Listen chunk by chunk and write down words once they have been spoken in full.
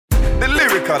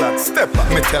lyrical and stepper.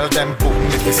 Me tell them book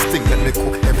me this thing, let me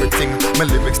cook everything. My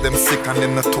lyrics them sick and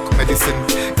then I took medicine.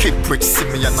 Kiprich see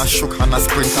me and I shook and I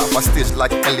sprint off a stage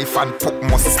like elephant poop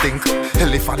must stink.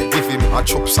 Elephant give him a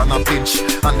chops and a pinch,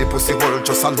 and the pussy hole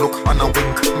just a look and a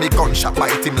wink. Me gunshot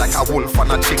bite him like a wolf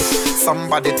and a chink.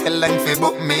 Somebody tell them fi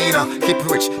book me now.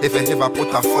 Kiprich if you ever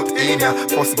put a foot in ya,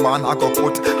 first man I go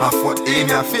put a foot in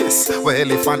your face. Where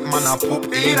elephant man a poop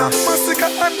in ya. Masicka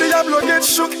and Deablo get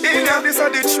shook in ya. This a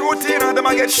the truth in ya. Them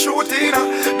a get shoot in ya.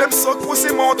 Them suck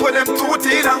pussy mouth where them tooth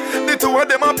in ya. The two of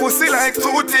them a pussy like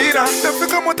tooth in ya. Them fi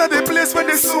come out of the place where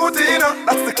they suit in ya.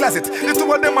 That's the closet. The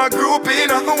two of them a group in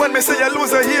ya. And when me say you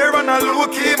lose a hair and a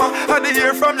look him, and the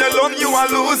hair from your lung you a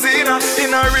losing ya.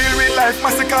 In a real life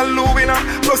Masicka Louina.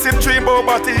 Plus him dream about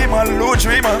body him a Lou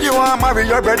dreamer. You want marry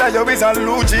your brother, you is a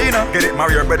Lou Gina. Get it,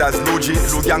 marry your brother's Lou G,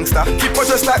 Lou gangster. Keep on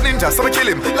just like ninja, so we kill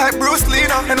him like Bruce Lee.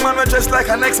 And man we just like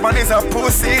an ex-man is a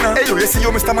pussy. Hey you see you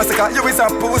Mr. Masicka, you is a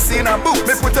pussy. Boo,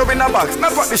 me put you in a box,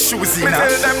 not what the shoes in. Me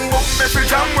tell them book me for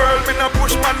jam world. Me no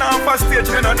push man off a stage,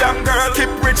 me no damn girl.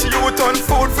 Kiprich you turn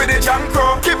food for the jam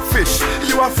crow. Kiprich,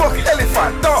 you a fuck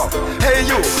elephant dog. Hey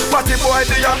you, party boy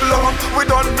Deablo. We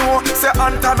don't know, say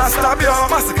Antana stab you.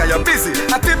 Masicka you busy,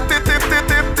 a tip tip tip tip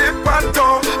tip tip and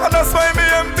toe. And that's why me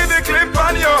empty the clip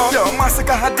on you. Yo,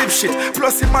 Masicka had deep shit,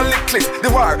 plus him a lick clip. The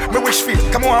war, me wish feet,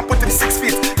 come on put him 6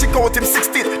 feet. Check out him 6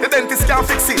 teeth, the dentist can't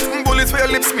fix it. Bullets for your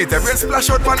lips meet, every splash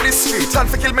out on this street. Trying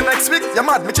to kill me next week, you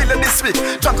mad, me chillin' this week.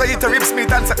 Drunk or eat a ribs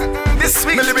meat and say, this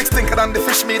week. My lyrics stinker than the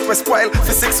fish meat, we spoil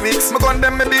for 6 weeks. Me gun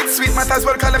them me big sweet, might as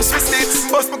well call them Swiss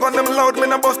beats. Bust me gun them loud, me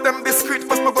no bust them discreet.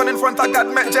 Bust me gun in front of God,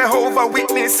 make Jehovah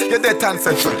witness. You dead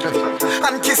answer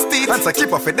and kiss teeth. Answer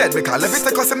keep off it dead, because if it's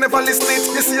a cause him never listen it.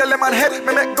 You see a lemon head,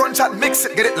 me make gunshot mix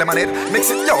it. Get it, lemonade, mix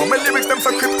it. Yo, my lyrics them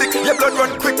so cryptic. Your blood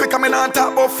run quick, quick, coming on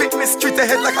top about fitness. Treat a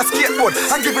head like a skateboard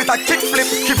and give it a kick flip.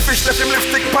 Kiprich left him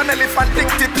lipstick, pan elephant dick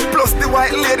tip. Plus the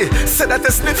white lady said that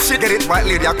a sniff shit. Get it, white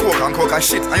lady a coke and coke a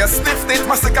shit. And you sniffed it,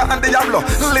 Masicka and Deablo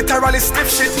literally sniff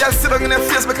shit. Y'all sit down in their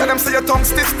face because them say your tongue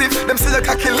stiff stiff. Them say your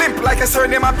cocky limp like a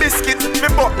surname a biscuit. Me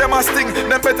buck them a sting,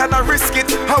 them better not risk it.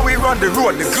 How we run the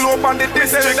road, the globe and the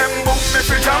district. Tell them book me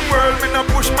for jam world. Me no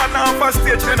push man off a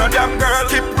stage, me no damn girl.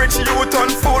 Kiprich you turn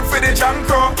food for the jam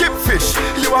crow. Kiprich,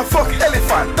 you a fuck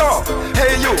elephant dog.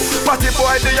 Hey you, party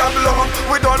boy Deablo.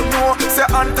 We don't know, say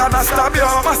Antana stab you.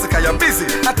 Masicka you busy,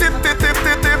 a tip tip tip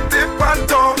tip tip tip and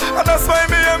toe. And that's why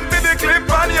me empty the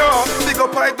clip on you. Big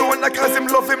up I don't cause him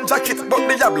love him jacket. But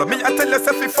Deablo, me I tell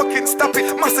yourself you fucking stop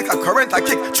it. Masicka current a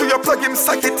kick, through your plug him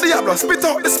socket. Deablo spit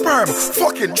out the sperm,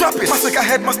 fucking drop it. Masicka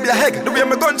head must be a egg, the way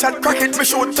me gunshot crack it. Me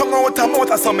shoot tongue out a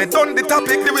motor, so me done the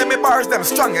topic. The way me bars them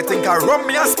strong, you think I run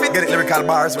me a spit. Get it, lyrical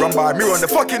bars, run bar, me run the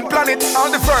fucking planet. All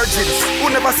the virgins who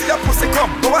never see a pussy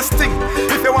come, go a sting.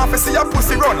 If you want to see a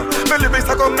pussy run, my lyrics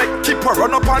are gonna make keeper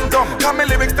run up and down. Cause my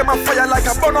lyrics them a fire like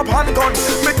a burn up handgun.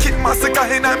 Me kick Masicka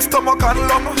in him stomach and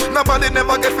lung. Nobody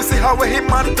never get to see how him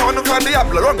man turn. Cause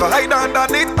Deablo run go hide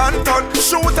underneath and turn.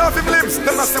 Shoot off him limbs,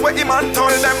 them a see where him man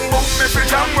turn. Them book me for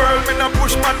jam world, me no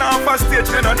push man off a stage,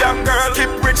 me no damn girl.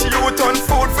 Kiprich you turn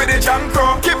food for the jam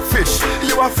crow. Kiprich,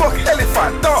 you a fuck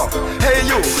elephant dog. Hey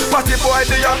you, party boy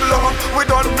Deablo. We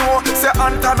don't know, say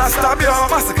Antana stab you.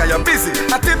 Masicka you busy,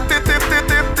 a tip tip tip tip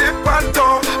tip tip and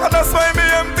toe. And that's why me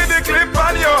empty the clip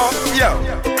on you. Yo,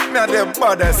 me and them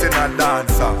brothers in a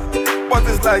dancer. But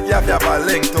it's like you have a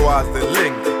link towards the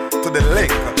link. To the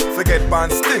link, forget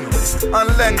band sting. And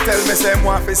Leng tell me say I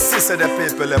want to see the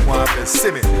people, them want to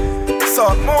see me. So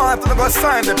I want to go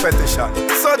sign the petition.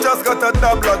 So just go to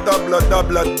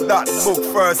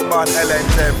www.bookfirstband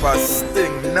LNJ for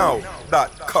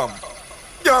stingnow.com.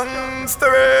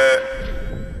 Youngster.